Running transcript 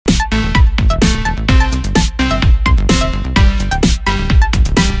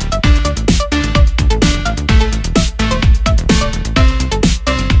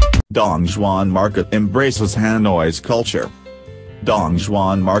Dong Xuan Market embraces Hanoi's culture. Dong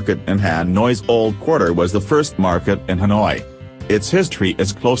Xuan Market in Hanoi's Old Quarter was the first market in Hanoi. Its history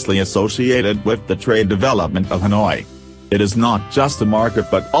is closely associated with the trade development of Hanoi. It is not just a market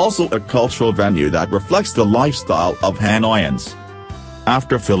but also a cultural venue that reflects the lifestyle of Hanoians.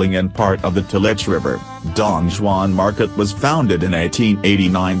 After filling in part of the Tilich River, Dong Xuan Market was founded in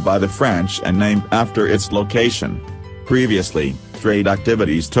 1889 by the French and named after its location. Previously, trade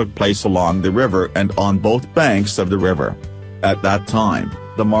activities took place along the river and on both banks of the river. At that time,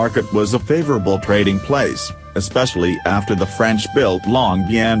 the market was a favorable trading place, especially after the French built Long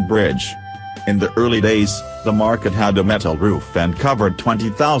Bien Bridge. In the early days, the market had a metal roof and covered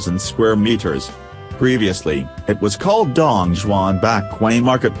 20,000 square meters. Previously, it was called Dong Xuan Bac Quay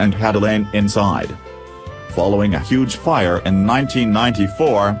Market and had a lane inside. Following a huge fire in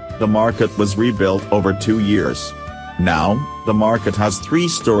 1994, the market was rebuilt over 2 years. Now, the market has 3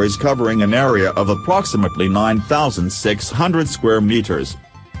 stories covering an area of approximately 9,600 square meters.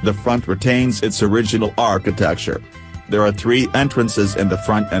 The front retains its original architecture. There are 3 entrances in the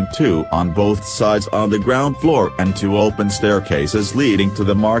front and 2 on both sides on the ground floor and 2 open staircases leading to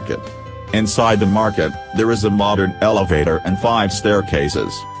the market. Inside the market, there is a modern elevator and 5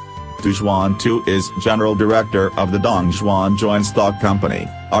 staircases. Xuan Tu is General Director of the Dong Xuan Joint Stock Company.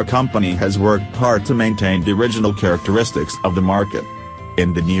 Our company has worked hard to maintain the original characteristics of the market.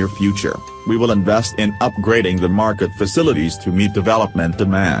 In the near future, we will invest in upgrading the market facilities to meet development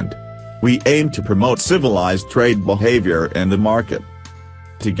demand. We aim to promote civilized trade behavior in the market.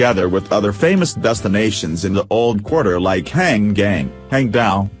 Together with other famous destinations in the Old Quarter like Hang Gang, Hang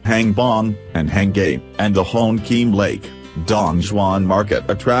Dao, Hang Bong, and Hang Gai, and the Hon Kim Lake, Dong Xuan Market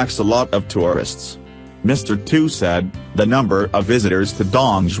attracts a lot of tourists. Mr. Tu said, the number of visitors to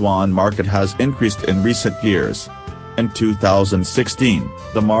Dong Xuan Market has increased in recent years. In 2016,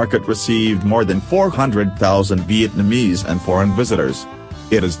 the market received more than 400,000 Vietnamese and foreign visitors.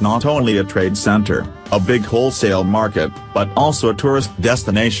 It is not only a trade center, a big wholesale market, but also a tourist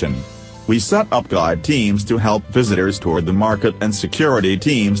destination. We set up guide teams to help visitors tour the market and security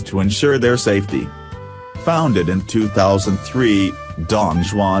teams to ensure their safety. Founded in 2003, Dong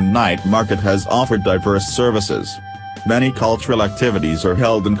Xuan Night Market has offered diverse services. Many cultural activities are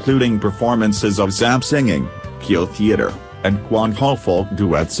held including performances of Zam singing, Kyo theater, and Quan Ho folk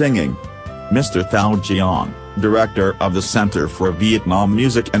duet singing. Mr. Thao Jiang, Director of the Center for Vietnam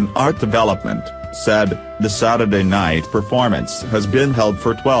Music and Art Development, said, the Saturday night performance has been held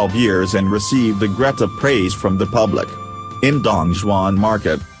for 12 years and received a great praise from the public. In Dong Xuan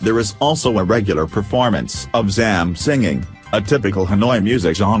Market, there is also a regular performance of Zam singing, a typical Hanoi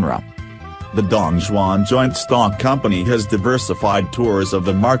music genre. The Dong Xuan Joint Stock Company has diversified tours of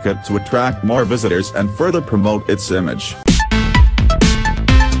the market to attract more visitors and further promote its image.